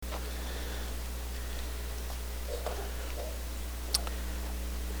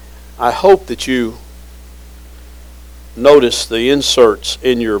I hope that you notice the inserts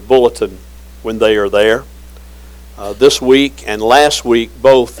in your bulletin when they are there. This week and last week,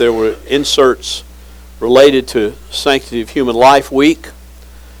 both, there were inserts related to Sanctity of Human Life Week,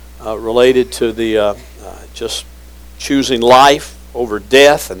 related to the just choosing life over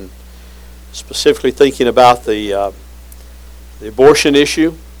death, and specifically thinking about the abortion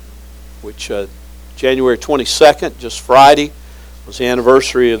issue, which January 22nd, just Friday, was the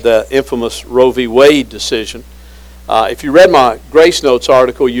anniversary of the infamous Roe v. Wade decision. If you read my Grace Notes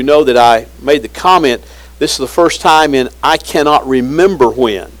article, you know that I made the comment, this is the first time in I cannot remember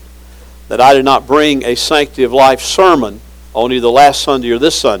when that I did not bring a Sanctity of Life sermon on either last Sunday or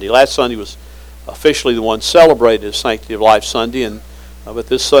this Sunday. Last Sunday was officially the one celebrated as Sanctity of Life Sunday, and but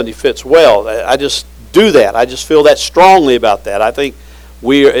this Sunday fits well. I just do that. I just feel that strongly about that. I think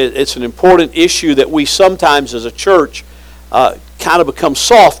it's an important issue that we sometimes as a church kind of become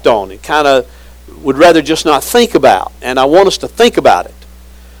soft on and kind of would rather just not think about. And I want us to think about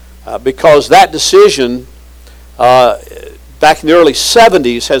it because that decision back in the early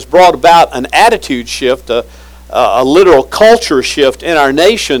 70s has brought about an attitude shift, a literal culture shift in our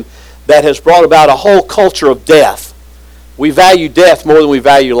nation that has brought about a whole culture of death. We value death more than we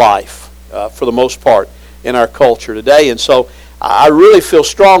value life for the most part in our culture today. And so I really feel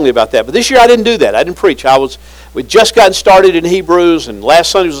strongly about that. But this year I didn't do that. I didn't preach. We'd just gotten started in Hebrews, and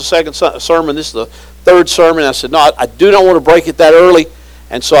last Sunday was the second sermon. This is the third sermon. I said, no, I do not want to break it that early,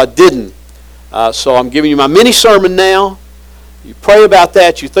 and so I didn't. So I'm giving you my mini sermon now. You pray about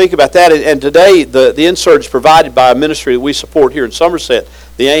that, you think about that, and today the insert is provided by a ministry that we support here in Somerset,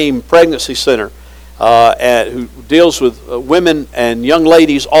 the AIM Pregnancy Center, who deals with women and young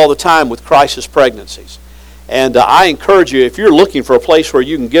ladies all the time with crisis pregnancies. And I encourage you, if you're looking for a place where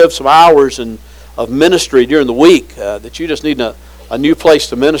you can give some hours of ministry during the week, that you just need a new place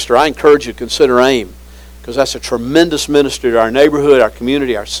to minister, I encourage you to consider AIM, because that's a tremendous ministry to our neighborhood, our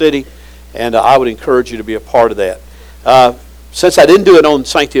community, our city, and I would encourage you to be a part of that. Since I didn't do it on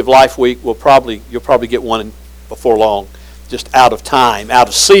Sanctity of Life Week, you'll probably get one before long, just out of time, out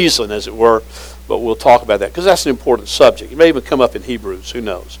of season, as it were. But we'll talk about that because that's an important subject. It may even come up in Hebrews. Who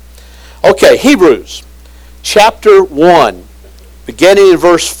knows? Okay, Hebrews chapter 1, beginning in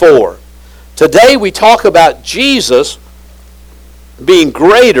verse 4. Today we talk about Jesus being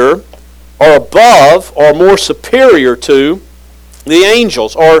greater or above or more superior to the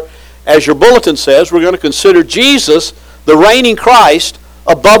angels. Or, as your bulletin says, we're going to consider Jesus, the reigning Christ,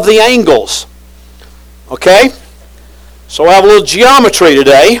 above the angels. Okay? So we'll have a little geometry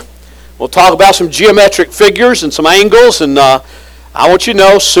today. We'll talk about some geometric figures and some angles, and I want you to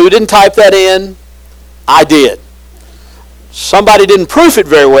know, Sue didn't type that in. I did. Somebody didn't proof it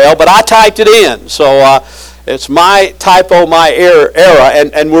very well, but I typed it in. So it's my typo, my error,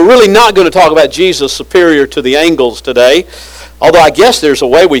 and we're really not going to talk about Jesus superior to the angels today. Although I guess there's a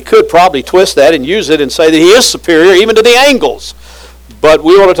way we could probably twist that and use it and say that he is superior even to the angels. But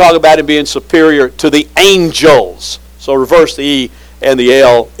we want to talk about him being superior to the angels. So reverse the E and the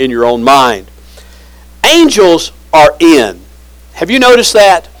L in your own mind. Angels are in. Have you noticed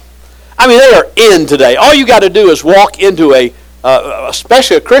that? I mean, they are in today. All you got to do is walk into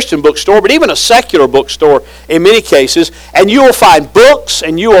especially a Christian bookstore, but even a secular bookstore in many cases, and you will find books,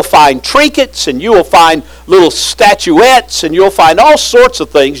 and you will find trinkets, and you will find little statuettes, and you'll find all sorts of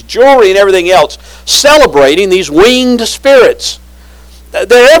things, jewelry and everything else, celebrating these winged spirits.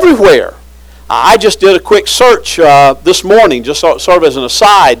 They're everywhere. I just did a quick search this morning, just sort of as an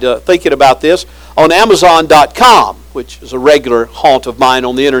aside, thinking about this, on Amazon.com, which is a regular haunt of mine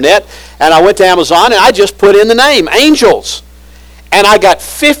on the internet, and I went to Amazon and I just put in the name, angels. And I got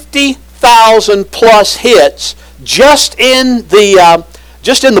 50,000 plus hits just in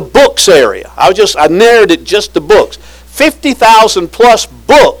the books area. I narrowed it just to books. 50,000 plus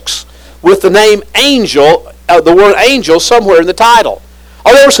books with the name angel, the word angel somewhere in the title.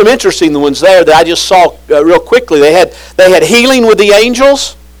 Oh, there were some interesting ones there that I just saw real quickly. They had healing with the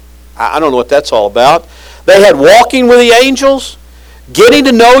angels. I don't know what that's all about. They had walking with the angels, getting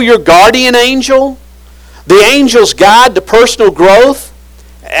to know your guardian angel, the angel's guide to personal growth,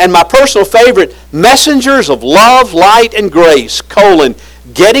 and my personal favorite, messengers of love, light, and grace,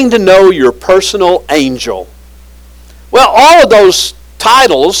 getting to know your personal angel. Well, all of those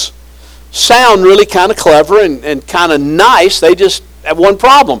titles sound really kind of clever and kind of nice. They just have one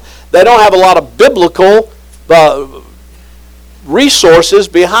problem. They don't have a lot of biblical resources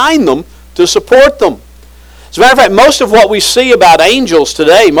behind them to support them. As a matter of fact, most of what we see about angels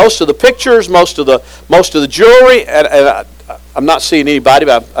today, most of the pictures, most of the jewelry, and I'm not seeing anybody,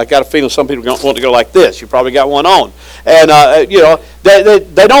 but I got a feeling some people want to go like this. You probably got one on. And,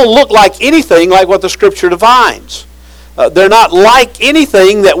 they don't look like anything like what the Scripture defines. They're not like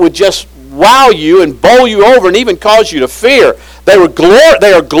anything that would just wow you and bowl you over and even cause you to fear. They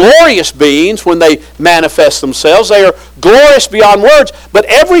are glorious beings when they manifest themselves. They are glorious beyond words. But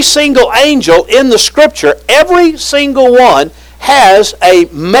every single angel in the Scripture, every single one, has a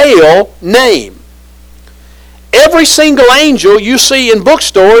male name. Every single angel you see in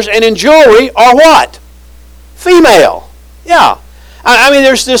bookstores and in jewelry are what? Female. Yeah. I mean,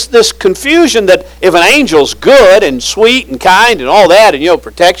 there's this confusion that if an angel's good and sweet and kind and all that, and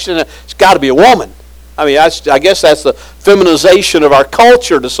protection, it's got to be a woman. I mean, I guess that's the feminization of our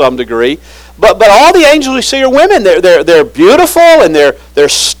culture to some degree. But all the angels we see are women. They're beautiful and they're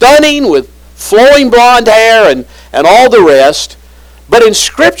stunning with flowing blonde hair and all the rest. But in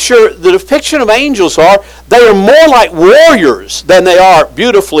Scripture, the depiction of angels they are more like warriors than they are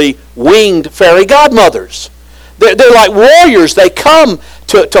beautifully winged fairy godmothers. They're like warriors. They come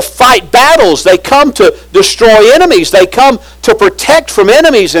to fight battles. They come to destroy enemies. They come to protect from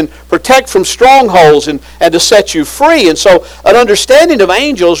enemies and protect from strongholds and to set you free. And so an understanding of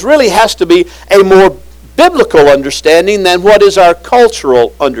angels really has to be a more biblical understanding than what is our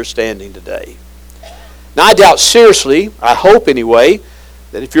cultural understanding today. Now, I doubt seriously, I hope anyway,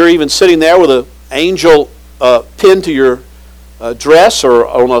 that if you're even sitting there with an angel pinned to your dress or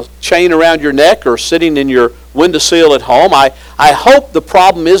on a chain around your neck or sitting in your windowsill at home, I hope the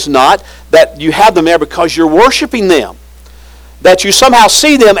problem is not that you have them there because you're worshiping them. That you somehow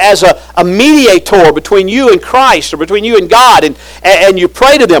see them as a mediator between you and Christ or between you and God, and you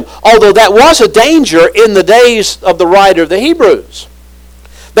pray to them. Although that was a danger in the days of the writer of the Hebrews.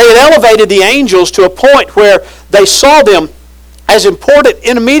 They had elevated the angels to a point where they saw them as important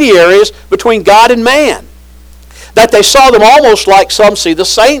intermediaries between God and man. That they saw them almost like some see the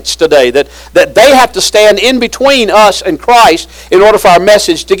saints today, that they have to stand in between us and Christ in order for our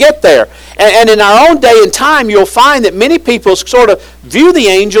message to get there. And in our own day and time, you'll find that many people sort of view the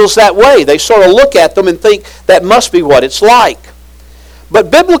angels that way. They sort of look at them and think that must be what it's like. But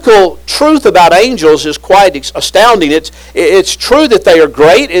biblical truth about angels is quite astounding. It's true that they are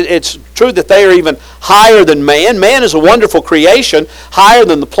great. It's true that they are even higher than man. Man is a wonderful creation, higher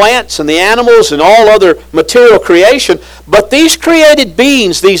than the plants and the animals and all other material creation. But these created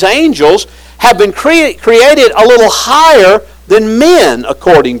beings, these angels, have been created a little higher than men,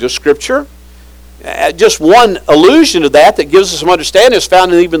 according to Scripture. Just one allusion to that gives us some understanding is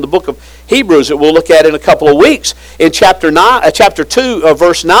found in even the book of Hebrews that we'll look at in a couple of weeks. In chapter 2,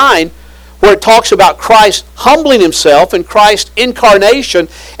 verse 9, where it talks about Christ humbling himself and Christ's incarnation.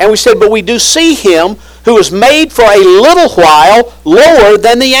 And we said, but we do see him who was made for a little while lower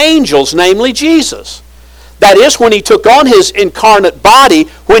than the angels, namely Jesus. That is, when he took on his incarnate body,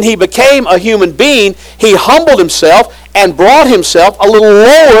 when he became a human being, he humbled himself and brought himself a little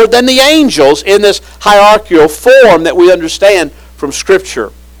lower than the angels in this hierarchical form that we understand from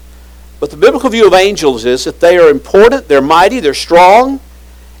Scripture. But the biblical view of angels is that they are important, they're mighty, they're strong,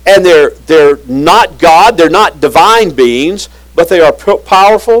 and they're not God, they're not divine beings, but they are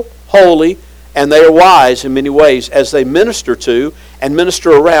powerful, holy, and they are wise in many ways as they minister to and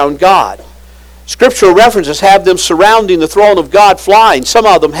minister around God. Scriptural references have them surrounding the throne of God flying. Some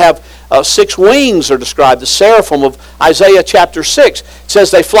of them have 6 wings are described. The seraphim of Isaiah chapter 6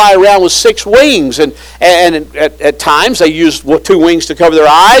 says they fly around with 6 wings. And at times they use 2 wings to cover their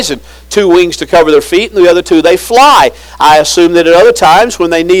eyes and 2 wings to cover their feet, and the other 2 they fly. I assume that at other times when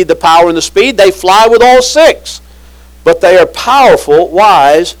they need the power and the speed, they fly with all 6. But they are powerful,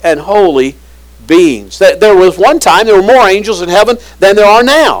 wise, and holy beings. There was one time there were more angels in heaven than there are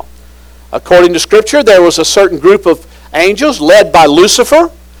now. According to Scripture, there was a certain group of angels led by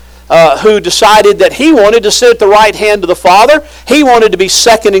Lucifer who decided that he wanted to sit at the right hand of the Father. He wanted to be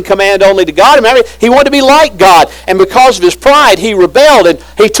second in command only to God. Remember, he wanted to be like God. And because of his pride, he rebelled and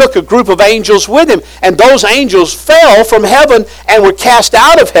he took a group of angels with him. And those angels fell from heaven and were cast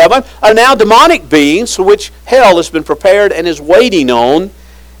out of heaven, are now demonic beings for which hell has been prepared and is waiting on,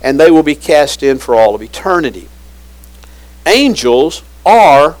 and they will be cast in for all of eternity. Angels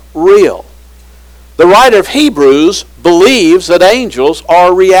are real. The writer of Hebrews believes that angels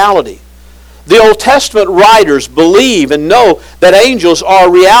are reality. The Old Testament writers believe and know that angels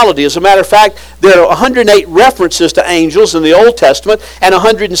are reality. As a matter of fact, there are 108 references to angels in the Old Testament and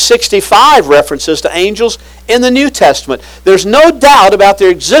 165 references to angels in the New Testament. There's no doubt about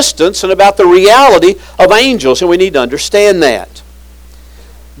their existence and about the reality of angels, and we need to understand that.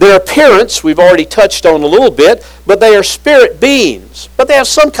 Their appearance, we've already touched on a little bit, but they are spirit beings, but they have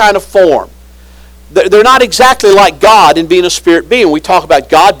some kind of form. they're not exactly like God in being a spirit being. When we talk about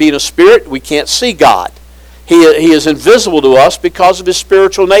God being a spirit, we can't see God. He is invisible to us because of His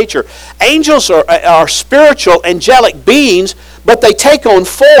spiritual nature. Angels are spiritual, angelic beings, but they take on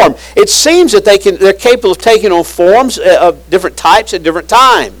form. It seems that they're capable of taking on forms of different types at different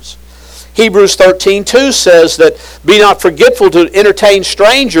times. Hebrews 13:2 says that, "Be not forgetful to entertain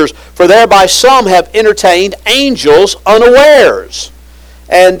strangers, for thereby some have entertained angels unawares."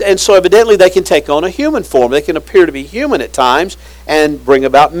 And so evidently they can take on a human form. They can appear to be human at times and bring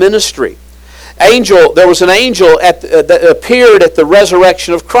about ministry. There was an angel that appeared at the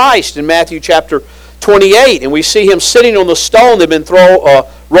resurrection of Christ in Matthew chapter 28, and we see him sitting on the stone that had been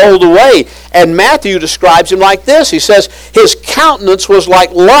rolled away. And Matthew describes him like this. He says, "His countenance was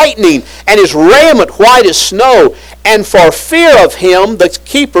like lightning, and his raiment white as snow. And for fear of him the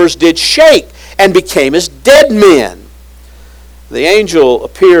keepers did shake, and became as dead men." The angel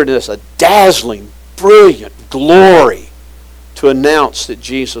appeared as a dazzling, brilliant glory to announce that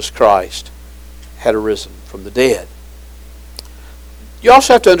Jesus Christ had arisen from the dead. You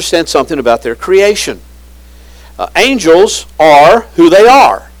also have to understand something about their creation. Angels are who they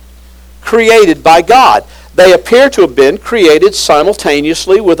are, created by God. They appear to have been created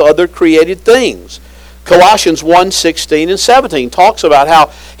simultaneously with other created things. Colossians 1:16 and 17 talks about how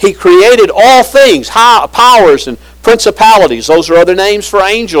He created all things, high powers and principalities. Those are other names for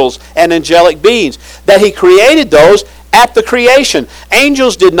angels and angelic beings. That He created those at the creation.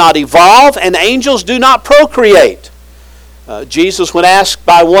 Angels did not evolve, and angels do not procreate. Jesus, when asked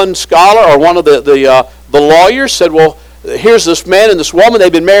by one scholar or one of the lawyers, said, "Well, here's this man and this woman.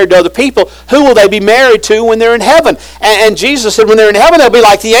 They've been married to other people. Who will they be married to when they're in heaven?" And Jesus said, when they're in heaven, they'll be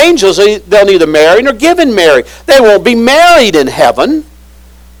like the angels. They'll neither marry nor give in marriage. They won't be married in heaven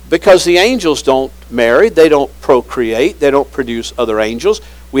because the angels don't marry. They don't procreate. They don't produce other angels.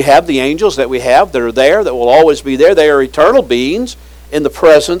 We have the angels that we have that are there, that will always be there. They are eternal beings in the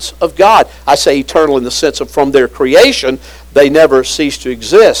presence of God. I say eternal in the sense of from their creation, they never cease to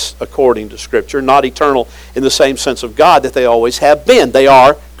exist according to Scripture. Not eternal in the same sense of God that they always have been. They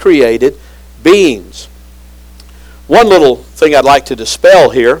are created beings. One little thing I'd like to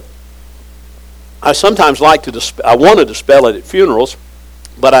dispel here. I sometimes want to dispel it at funerals,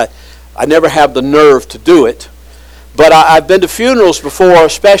 but I never have the nerve to do it. But I've been to funerals before,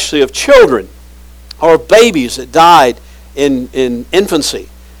 especially of children or babies that died in infancy.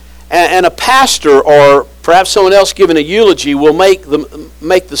 And a pastor or perhaps someone else giving a eulogy will make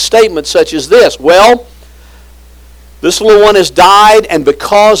the statement such as this: "Well, this little one has died, and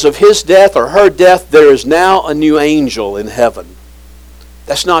because of his death or her death, there is now a new angel in heaven."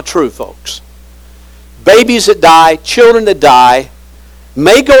 That's not true, folks. Babies that die, children that die,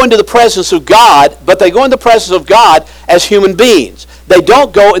 may go into the presence of God, but they go in the presence of God as human beings. They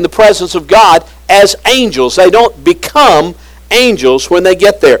don't go in the presence of God as angels. They don't become angels when they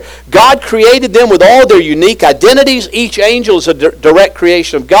get there. God created them with all their unique identities. Each angel is a direct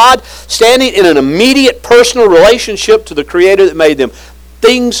creation of God, standing in an immediate personal relationship to the Creator that made them.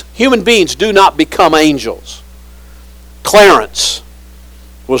 Human beings do not become angels. Clarence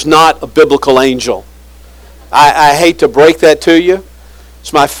was not a biblical angel. I hate to break that to you.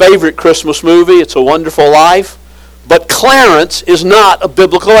 It's my favorite Christmas movie. It's a Wonderful Life. But Clarence is not a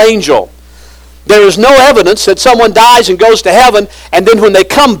biblical angel. There is no evidence that someone dies and goes to heaven, and then when they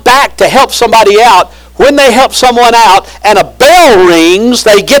come back to help somebody out, when they help someone out and a bell rings,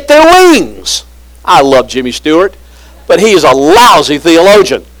 they get their wings. I love Jimmy Stewart, but he is a lousy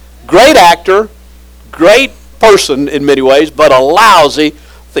theologian. Great actor, great person in many ways, but a lousy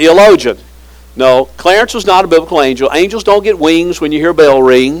theologian. No, Clarence was not a biblical angel. Angels don't get wings when you hear a bell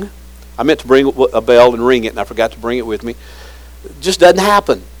ring. I meant to bring a bell and ring it, and I forgot to bring it with me. It just doesn't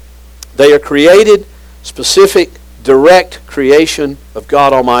happen. They are created, specific, direct creation of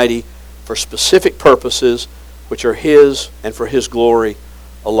God Almighty for specific purposes, which are His and for His glory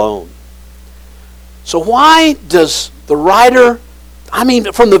alone. So why does the writer,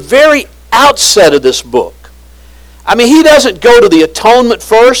 from the very outset of this book, he doesn't go to the atonement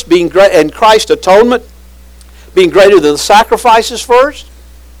first, and Christ's atonement being greater than the sacrifices first.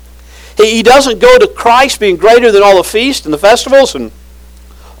 He doesn't go to Christ being greater than all the feasts and the festivals and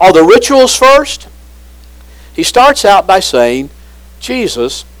all the rituals first. He starts out by saying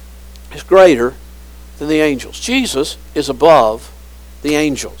Jesus is greater than the angels. Jesus is above the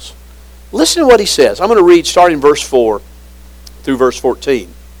angels. Listen to what he says. I'm going to read starting verse 4 through verse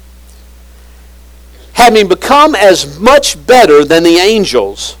 14. "Having become as much better than the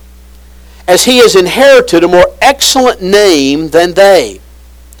angels, as he has inherited a more excellent name than they."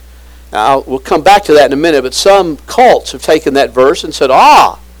 Now, we'll come back to that in a minute, but some cults have taken that verse and said,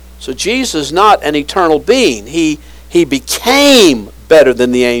 So Jesus is not an eternal being. He became better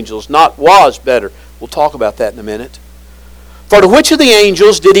than the angels, not was better. We'll talk about that in a minute. For to which of the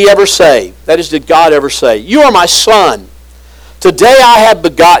angels did he ever say, that is, did God ever say, "You are my son, today I have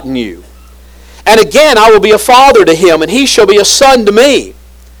begotten you. And again I will be a father to him, and he shall be a son to me."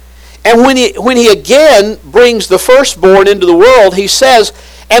 And when he again brings the firstborn into the world, he says,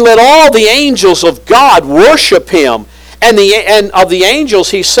 "And let all the angels of God worship him." And of the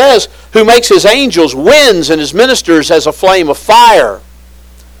angels, he says, "Who makes his angels winds and his ministers as a flame of fire."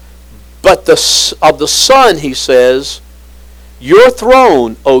 But of the Son, he says, "Your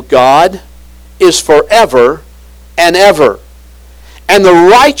throne, O God, is forever and ever. And the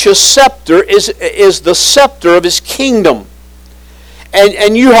righteous scepter is the scepter of his kingdom.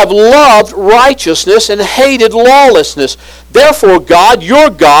 And you have loved righteousness and hated lawlessness. Therefore God, your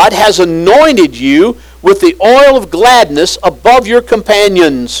God, has anointed you with the oil of gladness above your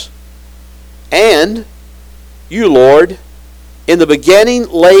companions. And you, Lord, in the beginning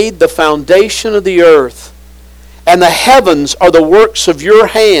laid the foundation of the earth, and the heavens are the works of your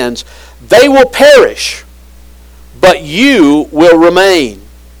hands. They will perish, but you will remain.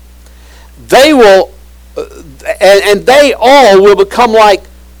 They will, and they all will become like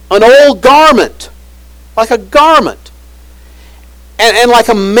an old garment, like a garment. And like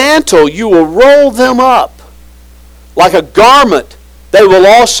a mantle, you will roll them up. Like a garment, they will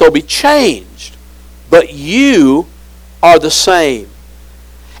also be changed. But you are the same.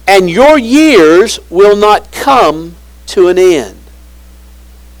 And your years will not come to an end.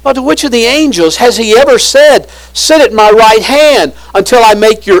 But to which of the angels has he ever said, "Sit at my right hand until I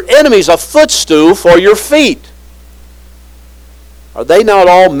make your enemies a footstool for your feet"? Are they not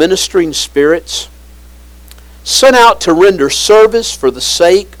all ministering spirits, sent out to render service for the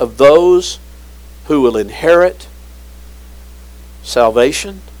sake of those who will inherit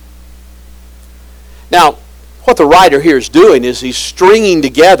salvation? Now, what the writer here is doing is he's stringing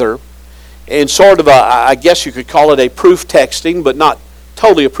together in sort of I guess you could call it a proof texting, but not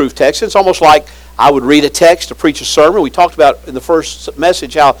totally a proof text. It's almost like I would read a text to preach a sermon. We talked about in the first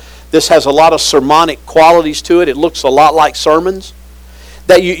message how this has a lot of sermonic qualities to it. It looks a lot like sermons.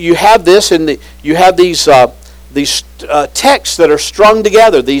 That you have this, and you have these texts that are strung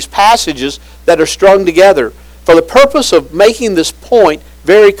together, these passages that are strung together for the purpose of making this point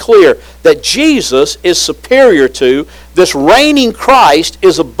very clear, that Jesus is superior to, this reigning Christ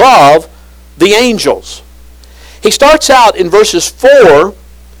is above the angels. He starts out in verses 4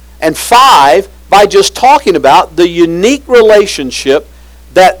 and 5 by just talking about the unique relationship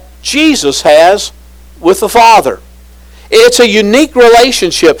that Jesus has with the Father. It's a unique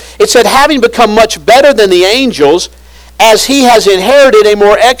relationship. It said, having become much better than the angels, as he has inherited a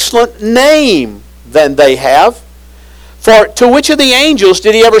more excellent name than they have. For to which of the angels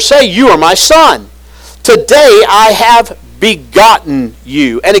did he ever say, "You are my son. Today I have begotten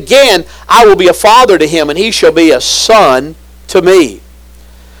you. And again, I will be a father to him, and he shall be a son to me."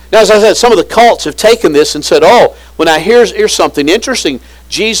 Now, as I said, some of the cults have taken this and said, "Oh, well, now here's something interesting.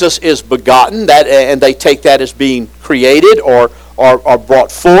 Jesus is begotten," and they take that as being created or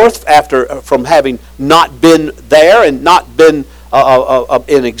brought forth from having not been there and not been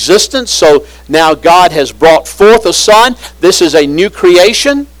in existence. So now God has brought forth a son. This is a new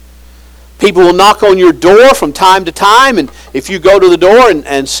creation. People will knock on your door from time to time, and if you go to the door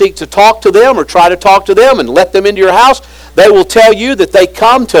and seek to talk to them or try to talk to them and let them into your house, they will tell you that they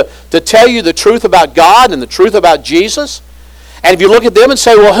come to tell you the truth about God and the truth about Jesus. And if you look at them and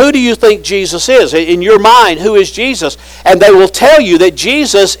say, "Well, who do you think Jesus is? In your mind, who is Jesus?" And they will tell you that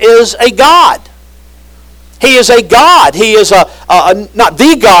Jesus is a God. He is a God. He is not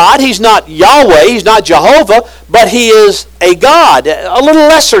the God. He's not Yahweh. He's not Jehovah. But he is a God, a little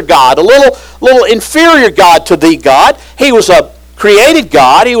lesser God, a little inferior God to the God. He was a created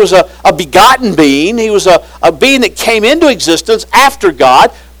God. He was a begotten being. He was a being that came into existence after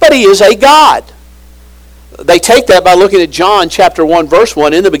God, but he is a God. They take that by looking at John chapter 1, verse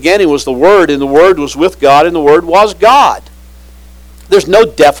 1. In the beginning was the Word, and the Word was with God, and the Word was God. There's no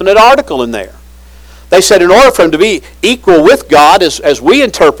definite article in there. They said in order for him to be equal with God, as we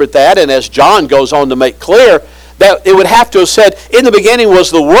interpret that, and as John goes on to make clear, that it would have to have said, in the beginning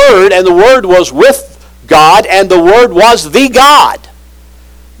was the Word, and the Word was with God, and the Word was the God.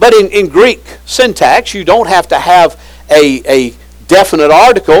 But in Greek syntax, you don't have to have a definite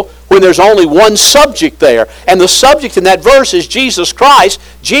article when there's only one subject there. And the subject in that verse is Jesus Christ.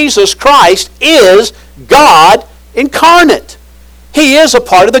 Jesus Christ is God incarnate. He is a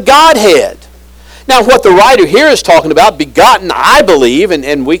part of the Godhead. Now, what the writer here is talking about, begotten, I believe,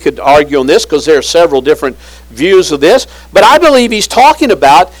 and we could argue on this because there are several different views of this, but I believe he's talking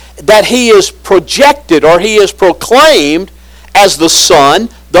about that He is projected or He is proclaimed as the Son,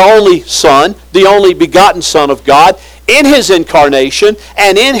 the only begotten Son of God, in His incarnation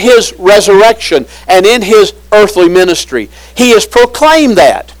and in His resurrection and in His earthly ministry. He is proclaimed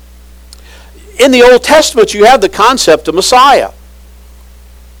that. In the Old Testament you have the concept of Messiah.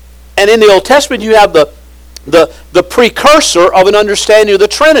 And in the Old Testament you have the precursor of an understanding of the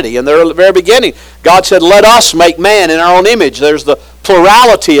Trinity. In the very beginning, God said, "Let us make man in our own image." There's the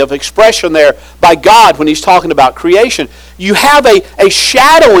plurality of expression there by God when He's talking about creation. You have a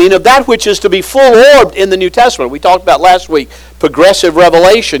shadowing of that which is to be full-orbed in the New Testament. We talked about last week progressive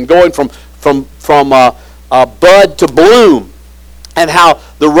revelation, going from bud to bloom, and how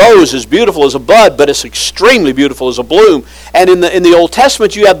the rose is beautiful as a bud, but it's extremely beautiful as a bloom. And in the Old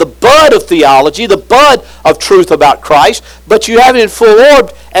Testament, you have the bud of theology, the bud of truth about Christ, but you have it in full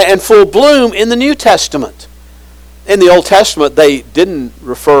orb and full bloom in the New Testament. In the Old Testament, they didn't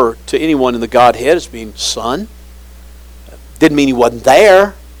refer to anyone in the Godhead as being Son. Didn't mean He wasn't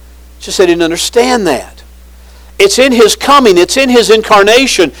there. It's just they didn't understand that. It's in His coming, it's in His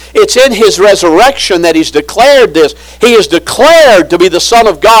incarnation, it's in His resurrection that He's declared this. He is declared to be the Son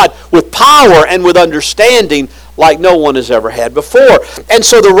of God with power and with understanding like no one has ever had before. And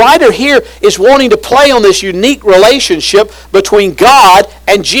so the writer here is wanting to play on this unique relationship between God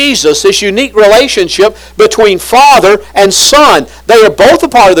and Jesus, this unique relationship between Father and Son. They are both a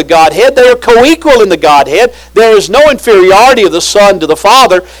part of the Godhead. They are co-equal in the Godhead. There is no inferiority of the Son to the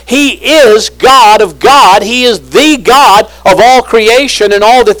Father. He is God of God. He is the God of all creation and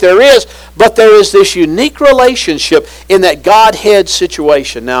all that there is. But there is this unique relationship in that Godhead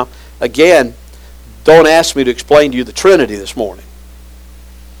situation. Now, again, don't ask me to explain to you the Trinity this morning.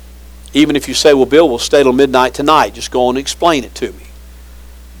 Even if you say, "Well, Bill, we'll stay till midnight tonight. Just go on and explain it to me."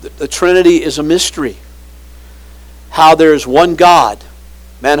 The Trinity is a mystery. How there is one God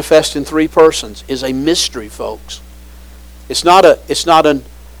manifest in three persons is a mystery, folks. It's not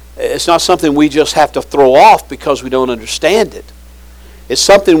something we just have to throw off because we don't understand it. It's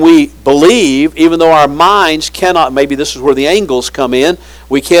something we believe, even though our minds cannot. Maybe this is where the angles come in.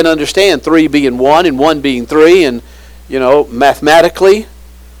 We can't understand 3 being 1 and 1 being 3, and mathematically,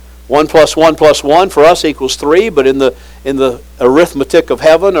 1 plus 1 plus 1 for us equals 3. But in the arithmetic of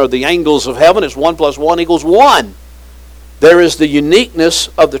heaven or the angles of heaven, it's 1 plus 1 equals 1. There is the uniqueness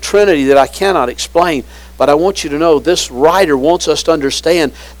of the Trinity that I cannot explain. But I want you to know this writer wants us to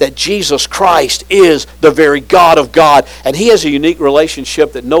understand that Jesus Christ is the very God of God. And He has a unique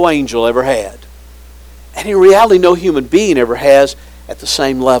relationship that no angel ever had. And in reality, no human being ever has at the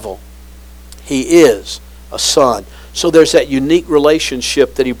same level. He is a Son. So there's that unique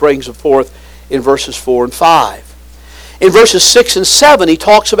relationship that he brings forth in verses 4 and 5. In verses 6 and 7, he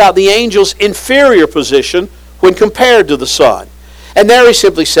talks about the angel's inferior position when compared to the Son. And there he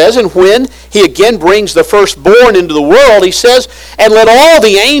simply says, and when he again brings the firstborn into the world, he says, and let all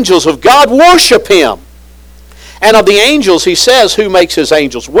the angels of God worship him. And of the angels, he says, who makes his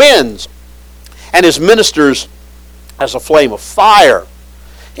angels winds, and his ministers as a flame of fire.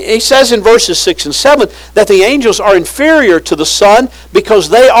 He says in verses 6 and 7 that the angels are inferior to the Son because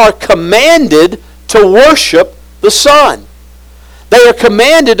they are commanded to worship the Son. They are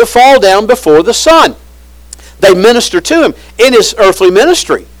commanded to fall down before the Son. They minister to him in his earthly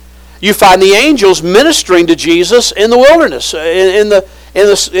ministry. You find the angels ministering to Jesus in the wilderness, in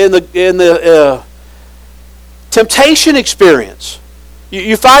the temptation experience.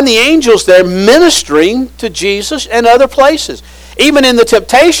 You find the angels there ministering to Jesus and other places. Even in the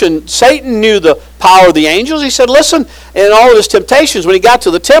temptation, Satan knew the power of the angels. He said, listen, in all of his temptations, when he got to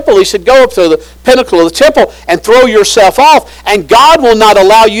the temple, he said, go up to the pinnacle of the temple and throw yourself off, and God will not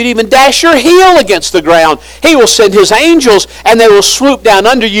allow you to even dash your heel against the ground. He will send his angels, and they will swoop down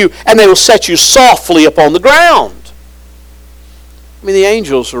under you, and they will set you softly upon the ground. I mean, the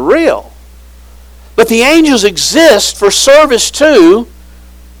angels are real. But the angels exist for service to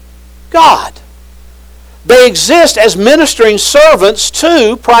God. They exist as ministering servants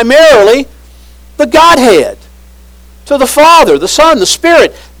to, primarily, the Godhead, to the Father, the Son, the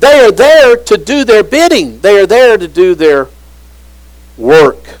Spirit. They are there to do their bidding. They are there to do their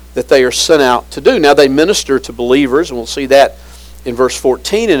work that they are sent out to do. Now, they minister to believers, and we'll see that in verse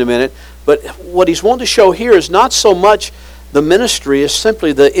 14 in a minute. But what he's wanting to show here is not so much the ministry as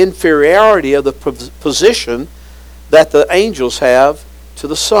simply the inferiority of the position that the angels have to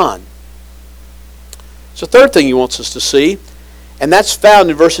the Son. So the third thing he wants us to see, and that's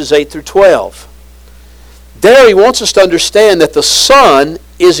found in verses 8 through 12. There he wants us to understand that the Son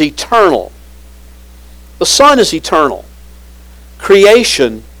is eternal. The Son is eternal.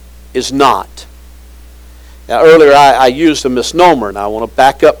 Creation is not. Now, earlier I used a misnomer, and I want to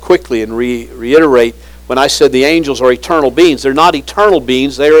back up quickly and reiterate when I said the angels are eternal beings. They're not eternal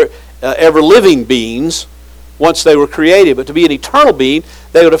beings. They're ever-living beings once they were created. But to be an eternal being,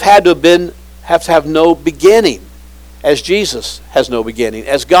 they would have had to have no beginning, as Jesus has no beginning,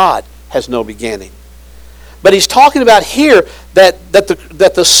 as God has no beginning. But he's talking about here that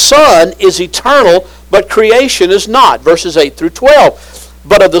the Son is eternal, but creation is not. Verses 8 through 12.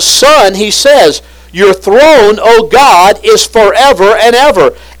 But of the Son, he says, your throne, O God, is forever and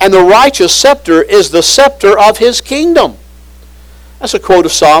ever, and the righteous scepter is the scepter of his kingdom. That's a quote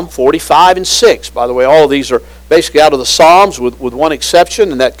of Psalm 45 and 6. By the way, all of these are basically out of the Psalms with one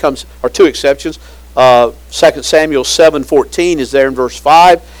exception, and that comes, or two exceptions. 2 Samuel 7:14 is there in verse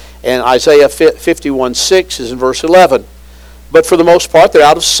 5, and Isaiah 51:6 is in verse 11. But for the most part, they're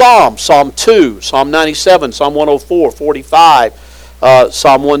out of Psalms. Psalm 2, Psalm 97, Psalm 104, 45,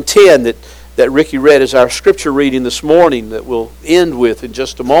 Psalm 110 that Ricky read as our scripture reading this morning that we'll end with in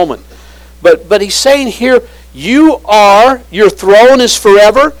just a moment. But he's saying here, your throne is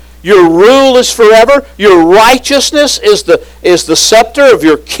forever, your rule is forever, your righteousness is the scepter of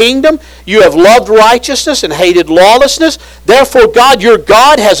your kingdom. You have loved righteousness and hated lawlessness. Therefore, God, your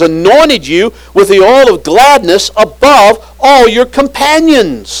God, has anointed you with the oil of gladness above all your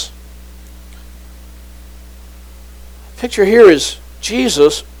companions. The picture here is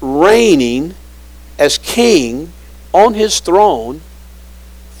Jesus reigning as king on his throne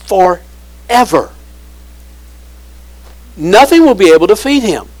forever. Nothing will be able to defeat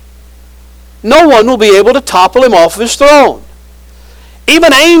him. No one will be able to topple him off of his throne.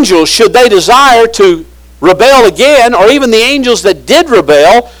 Even angels, should they desire to rebel again, or even the angels that did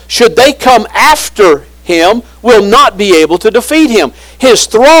rebel, should they come after him, will not be able to defeat him. His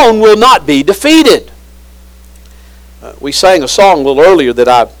throne will not be defeated. We sang a song a little earlier that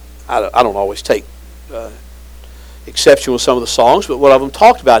I don't always take exception with some of the songs, but one of them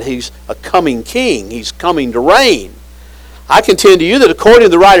talked about he's a coming king. He's coming to reign. I contend to you that according to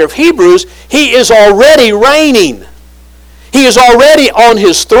the writer of Hebrews, he is already reigning. He is already on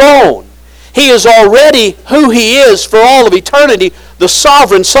his throne. He is already who he is for all of eternity, the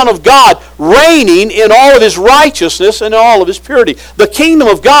sovereign Son of God, reigning in all of his righteousness and in all of his purity. The kingdom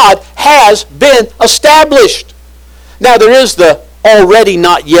of God has been established. Now there is the already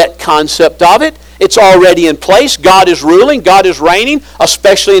not yet concept of it. It's already in place. God is ruling. God is reigning,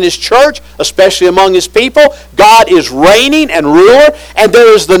 especially in his church, especially among his people. God is reigning and ruler. And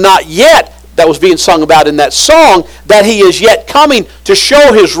there is the not yet that was being sung about in that song, that he is yet coming to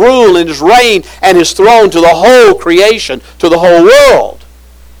show his rule and his reign and his throne to the whole creation, to the whole world.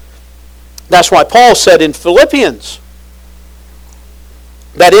 That's why Paul said in Philippians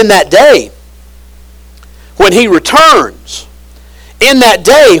that in that day, when he returns, in that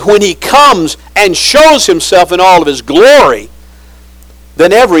day when he comes and shows himself in all of his glory,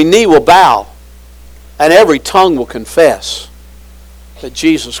 then every knee will bow and every tongue will confess that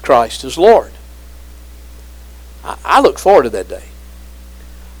Jesus Christ is Lord. I look forward to that day.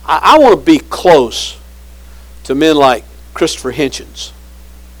 I want to be close to men like Christopher Hitchens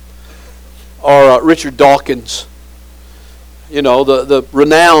or Richard Dawkins, you know, the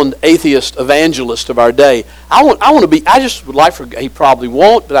renowned atheist evangelist of our day. I want to be. I just would like for. He probably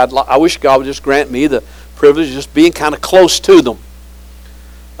won't, but I wish God would just grant me the privilege of just being kind of close to them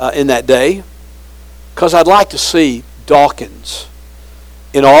in that day, because I'd like to see Dawkins,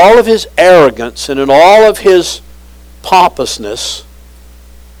 in all of his arrogance and in all of his pompousness,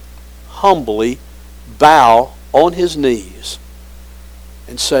 humbly bow on his knees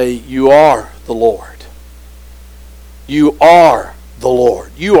and say, "You are the Lord. You are the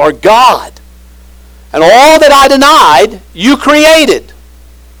Lord. You are God. And all that I denied, you created.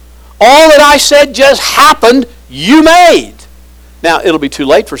 All that I said just happened, you made." Now, it'll be too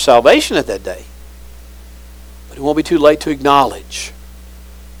late for salvation at that day. But it won't be too late to acknowledge.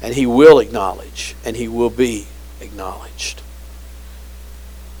 And he will acknowledge. And he will be acknowledged.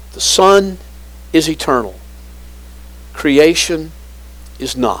 The Son is eternal. Creation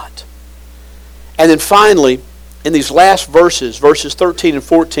is not. And then finally, in these last verses, verses 13 and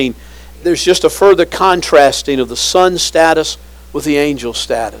 14, there's just a further contrasting of the Son's status with the angel's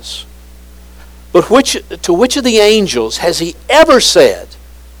status. But to which of the angels has he ever said,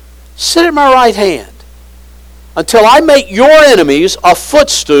 "Sit at my right hand until I make your enemies a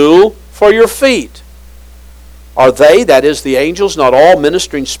footstool for your feet"? Are they, that is the angels, not all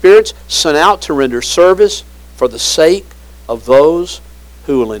ministering spirits sent out to render service for the sake of those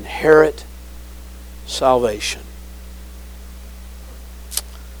who will inherit salvation?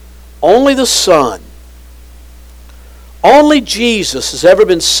 Only the Son, only Jesus has ever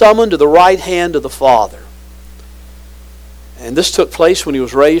been summoned to the right hand of the Father. And this took place when he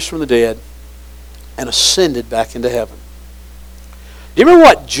was raised from the dead and ascended back into heaven. Do you remember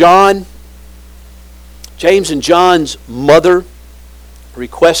what James and John's mother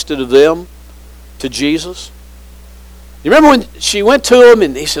requested of them to Jesus? You remember when she went to him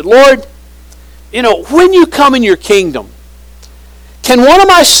and he said, Lord, when you come in your kingdom, can one of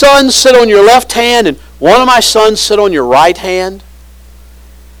my sons sit on your left hand and one of my sons sit on your right hand?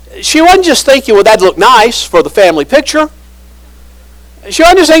 She wasn't just thinking, well, that'd look nice for the family picture. She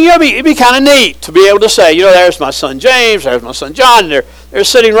wasn't just thinking, it'd be kind of neat to be able to say, there's my son James, there's my son John, and they're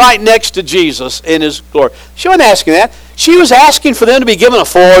sitting right next to Jesus in His glory. She wasn't asking that. She was asking for them to be given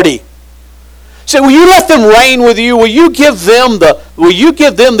authority. She said, will you let them reign with you? Will you give them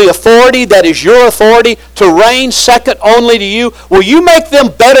the authority that is your authority to reign second only to you? Will you make them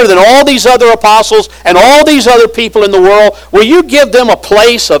better than all these other apostles and all these other people in the world? Will you give them a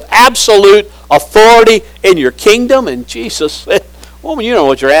place of absolute authority in your kingdom? And Jesus said, woman, you know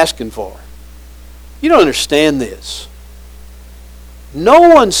what you're asking for. You don't understand this. No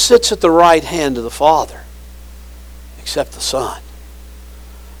one sits at the right hand of the Father except the Son.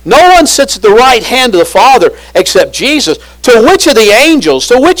 No one sits at the right hand of the Father except Jesus. To which of the angels,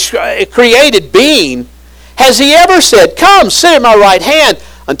 to which created being, has He ever said, come, sit at my right hand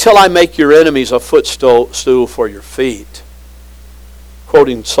until I make your enemies a footstool for your feet?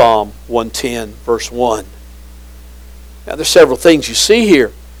 Quoting Psalm 110, verse 1. Now, there's several things you see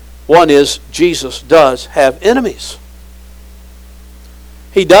here. One is Jesus does have enemies.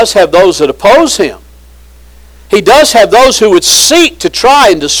 He does have those that oppose Him. He does have those who would seek to try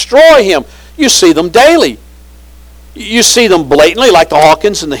and destroy Him. You see them daily. You see them blatantly, like the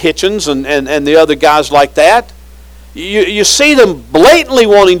Hawkins and the Hitchens and the other guys like that. You see them blatantly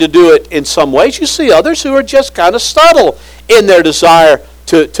wanting to do it in some ways. You see others who are just kind of subtle in their desire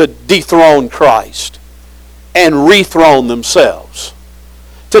to dethrone Christ and rethrone themselves.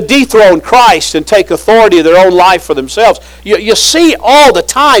 To dethrone Christ and take authority of their own life for themselves. You see all the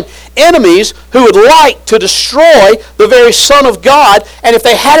time enemies who would like to destroy the very Son of God, and if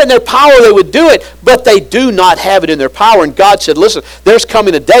they had it in their power, they would do it, but they do not have it in their power. And God said, listen, there's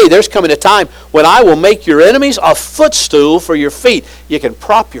coming a day, there's coming a time when I will make your enemies a footstool for your feet. You can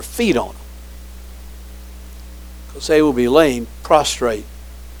prop your feet on them, because they will be laying prostrate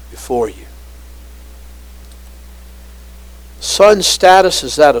before you. Son's status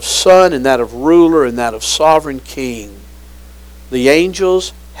is that of son and that of ruler and that of sovereign king. The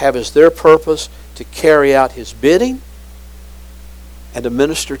angels have as their purpose to carry out His bidding and to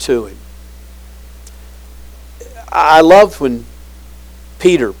minister to Him. I loved when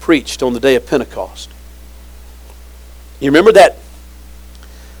Peter preached on the day of Pentecost. You remember that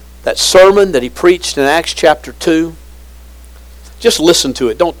sermon that he preached in Acts chapter 2? Just listen to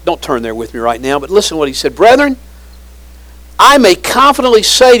it. Don't turn there with me right now, but listen to what he said. Brethren, I may confidently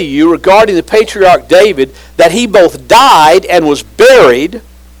say to you regarding the patriarch David that he both died and was buried,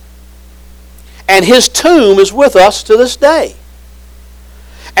 and his tomb is with us to this day.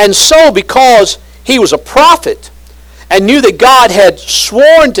 And so, because he was a prophet and knew that God had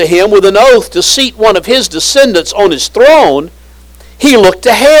sworn to him with an oath to seat one of his descendants on his throne, he looked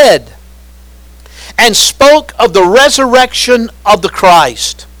ahead and spoke of the resurrection of the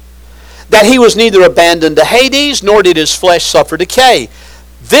Christ, that He was neither abandoned to Hades, nor did His flesh suffer decay.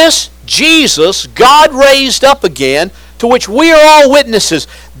 This Jesus God raised up again, to which we are all witnesses.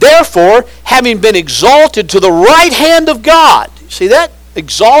 Therefore, having been exalted to the right hand of God, see that?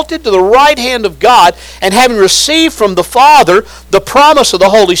 Exalted to the right hand of God, and having received from the Father the promise of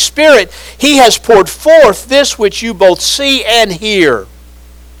the Holy Spirit, He has poured forth this which you both see and hear.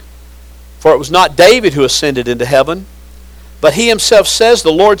 For it was not David who ascended into heaven, but he himself says,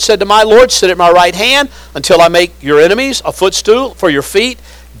 the Lord said to my Lord, sit at my right hand until I make your enemies a footstool for your feet.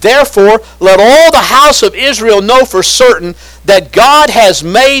 Therefore, let all the house of Israel know for certain that God has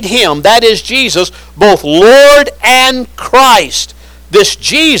made Him, that is Jesus, both Lord and Christ, this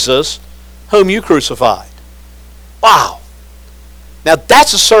Jesus whom you crucified. Wow. Now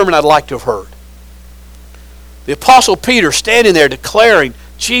that's a sermon I'd like to have heard. The Apostle Peter standing there declaring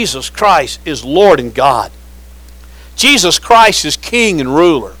Jesus Christ is Lord and God. Jesus Christ is King and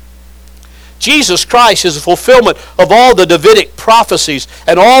ruler. Jesus Christ is the fulfillment of all the Davidic prophecies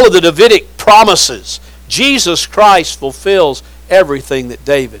and all of the Davidic promises. Jesus Christ fulfills everything that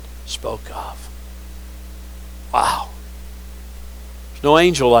David spoke of. Wow. There's no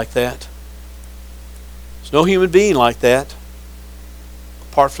angel like that. There's no human being like that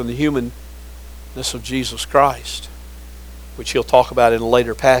apart from the humanness of Jesus Christ, which he'll talk about in a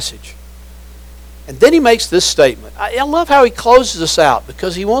later passage. And then he makes this statement. I love how he closes this out,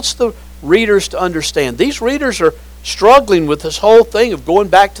 because he wants the readers to understand. These readers are struggling with this whole thing of going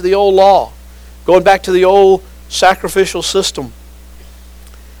back to the old law, going back to the old sacrificial system.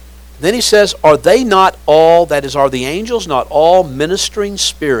 Then he says, are they not all, that is, are the angels not all ministering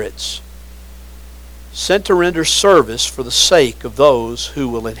spirits sent to render service for the sake of those who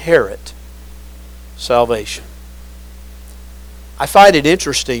will inherit salvation? I find it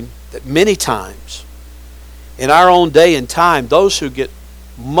interesting that many times in our own day and time, those who get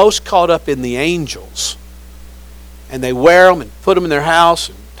most caught up in the angels, and they wear them and put them in their house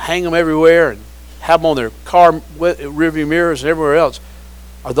and hang them everywhere and have them on their car rearview mirrors and everywhere else,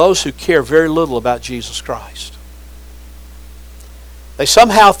 are those who care very little about Jesus Christ. They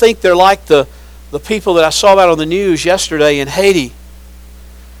somehow think they're like the people that I saw about on the news yesterday in Haiti,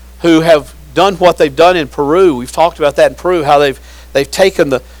 who have done what they've done in Peru. We've talked about that in Peru, how they've taken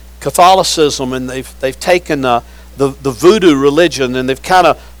the Catholicism and they've taken the voodoo religion, and they've kind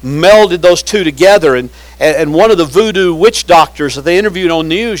of melded those two together. And one of the voodoo witch doctors that they interviewed on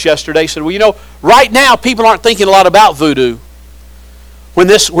news yesterday said, well, you know, right now people aren't thinking a lot about voodoo. When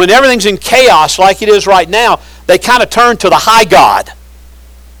everything's in chaos like it is right now, they kind of turn to the high God.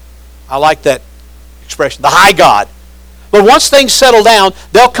 I like that expression, the high God. But once things settle down,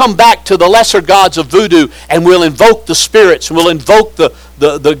 they'll come back to the lesser gods of voodoo, and we'll invoke the spirits, and we'll invoke the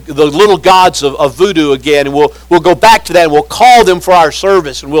little gods of voodoo again, and we'll go back to that, and we'll call them for our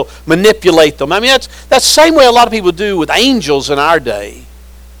service, and we'll manipulate them. I mean, that's the same way a lot of people do with angels in our day.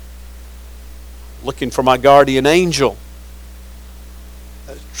 Looking for my guardian angel.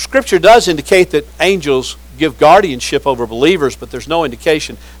 Scripture does indicate that angels give guardianship over believers, but there's no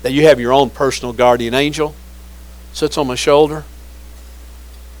indication that you have your own personal guardian angel. Sits on my shoulder,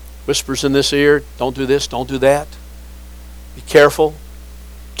 whispers in this ear, don't do this, don't do that. Be careful.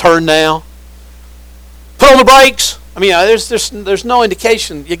 Turn now. Put on the brakes. I mean, there's no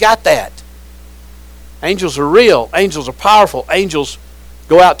indication you got that. Angels are real. Angels are powerful. Angels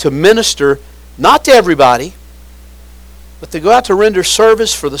go out to minister, not to everybody, but they go out to render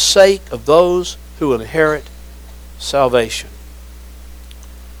service for the sake of those who will inherit salvation.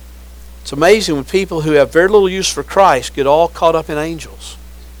 It's amazing when people who have very little use for Christ get all caught up in angels.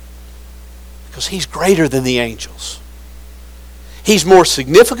 Because He's greater than the angels. He's more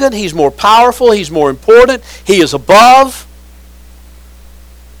significant, He's more powerful, He's more important, He is above.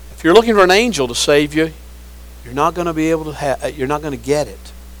 If you're looking for an angel to save you, you're not going to be able to you're not going to get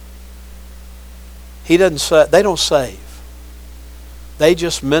it. They don't save. They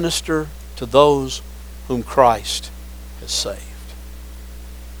just minister to those whom Christ has saved.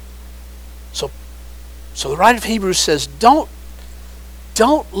 So the writer of Hebrews says, don't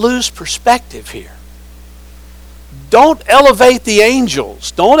lose perspective here. Don't elevate the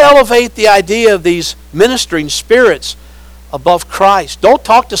angels. Don't elevate the idea of these ministering spirits above Christ. Don't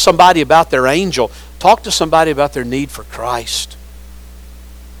talk to somebody about their angel. Talk to somebody about their need for Christ.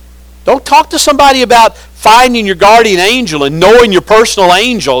 Don't talk to somebody about finding your guardian angel and knowing your personal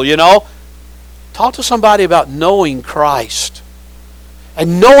angel, you know. Talk to somebody about knowing Christ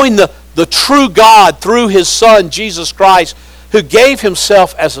and knowing the true God through His Son, Jesus Christ, who gave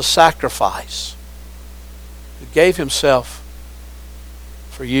Himself as a sacrifice, who gave Himself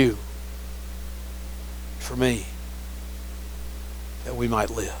for you, for me, that we might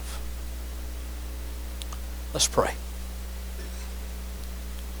live. Let's pray.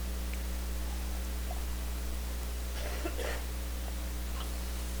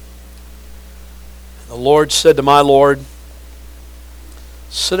 The Lord said to my Lord,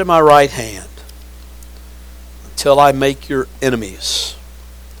 sit at my right hand until I make your enemies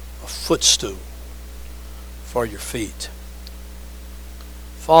a footstool for your feet.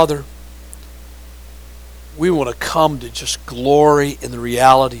 Father, we want to come to just glory in the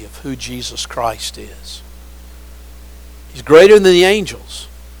reality of who Jesus Christ is. He's greater than the angels.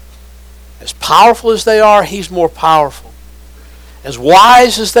 As powerful as they are, He's more powerful. As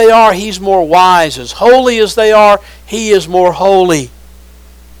wise as they are, He's more wise. As holy as they are, He is more holy.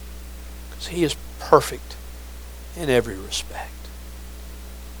 Because He is perfect in every respect.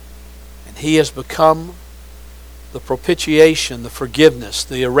 And He has become the propitiation, the forgiveness,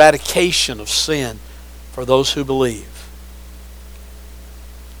 the eradication of sin for those who believe.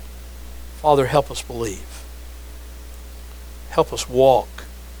 Father, help us believe. Help us walk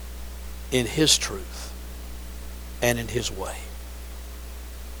in His truth and in His way.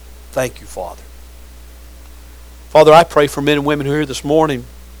 Thank you, Father. Father, I pray for men and women who are here this morning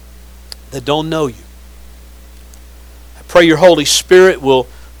that don't know you. I pray your Holy Spirit will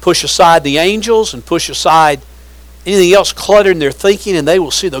push aside the angels and push aside anything else cluttered in their thinking, and they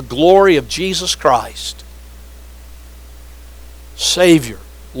will see the glory of Jesus Christ, Savior,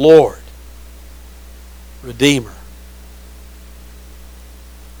 Lord, Redeemer,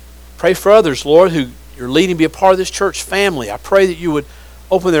 Pray for others, Lord, who you're leading to be a part of this church family. I pray that you would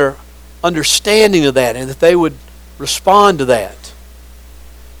open their understanding of that and that they would respond to that.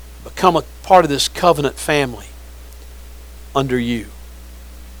 Become a part of this covenant family under you.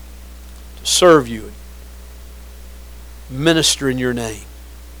 To serve you and minister in your name.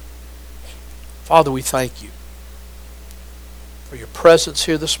 Father, we thank you for your presence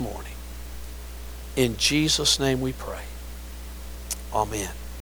here this morning. In Jesus' name we pray. Amen.